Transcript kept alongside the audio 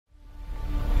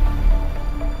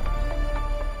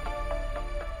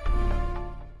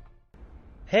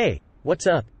Hey, what's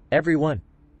up, everyone?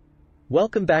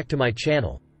 Welcome back to my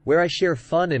channel, where I share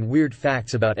fun and weird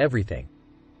facts about everything.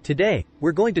 Today,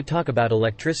 we're going to talk about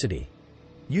electricity.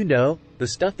 You know, the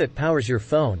stuff that powers your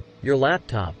phone, your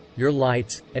laptop, your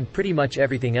lights, and pretty much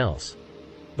everything else.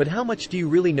 But how much do you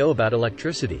really know about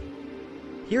electricity?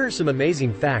 Here are some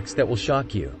amazing facts that will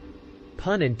shock you.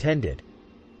 Pun intended.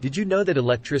 Did you know that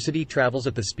electricity travels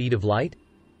at the speed of light?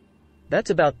 That's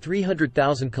about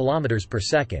 300,000 kilometers per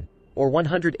second, or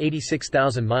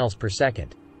 186,000 miles per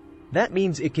second. That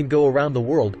means it can go around the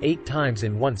world 8 times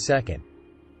in 1 second.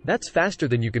 That's faster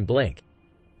than you can blink.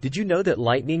 Did you know that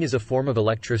lightning is a form of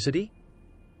electricity?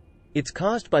 It's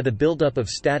caused by the buildup of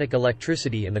static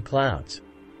electricity in the clouds.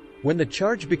 When the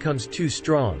charge becomes too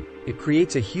strong, it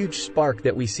creates a huge spark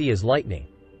that we see as lightning.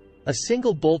 A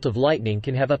single bolt of lightning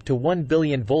can have up to 1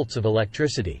 billion volts of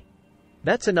electricity.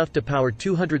 That's enough to power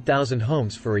 200,000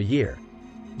 homes for a year.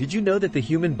 Did you know that the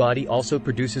human body also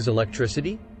produces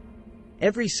electricity?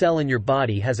 Every cell in your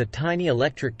body has a tiny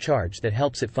electric charge that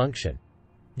helps it function.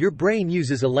 Your brain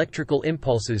uses electrical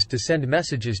impulses to send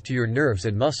messages to your nerves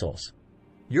and muscles.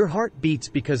 Your heart beats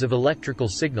because of electrical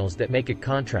signals that make it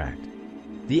contract.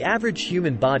 The average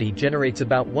human body generates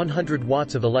about 100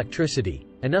 watts of electricity,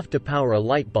 enough to power a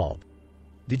light bulb.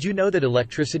 Did you know that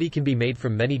electricity can be made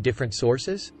from many different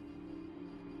sources?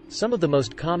 Some of the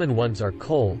most common ones are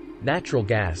coal, natural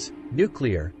gas,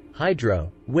 nuclear, hydro,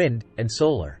 wind, and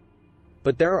solar.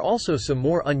 But there are also some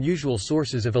more unusual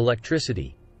sources of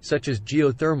electricity, such as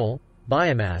geothermal,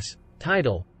 biomass,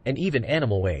 tidal, and even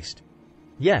animal waste.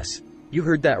 Yes, you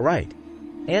heard that right.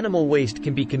 Animal waste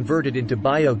can be converted into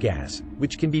biogas,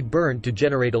 which can be burned to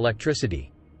generate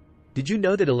electricity. Did you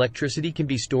know that electricity can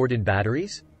be stored in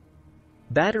batteries?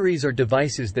 Batteries are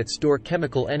devices that store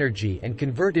chemical energy and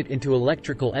convert it into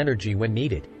electrical energy when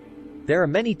needed. There are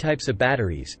many types of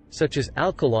batteries, such as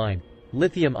alkaline,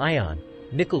 lithium-ion,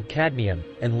 nickel-cadmium,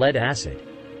 and lead-acid.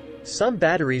 Some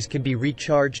batteries can be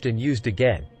recharged and used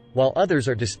again, while others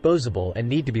are disposable and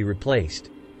need to be replaced.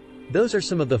 Those are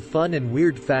some of the fun and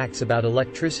weird facts about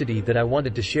electricity that I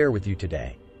wanted to share with you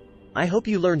today. I hope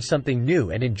you learned something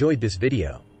new and enjoyed this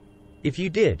video. If you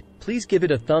did, please give it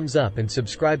a thumbs up and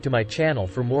subscribe to my channel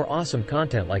for more awesome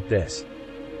content like this.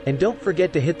 And don't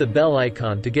forget to hit the bell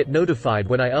icon to get notified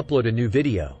when I upload a new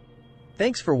video.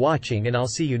 Thanks for watching, and I'll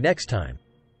see you next time.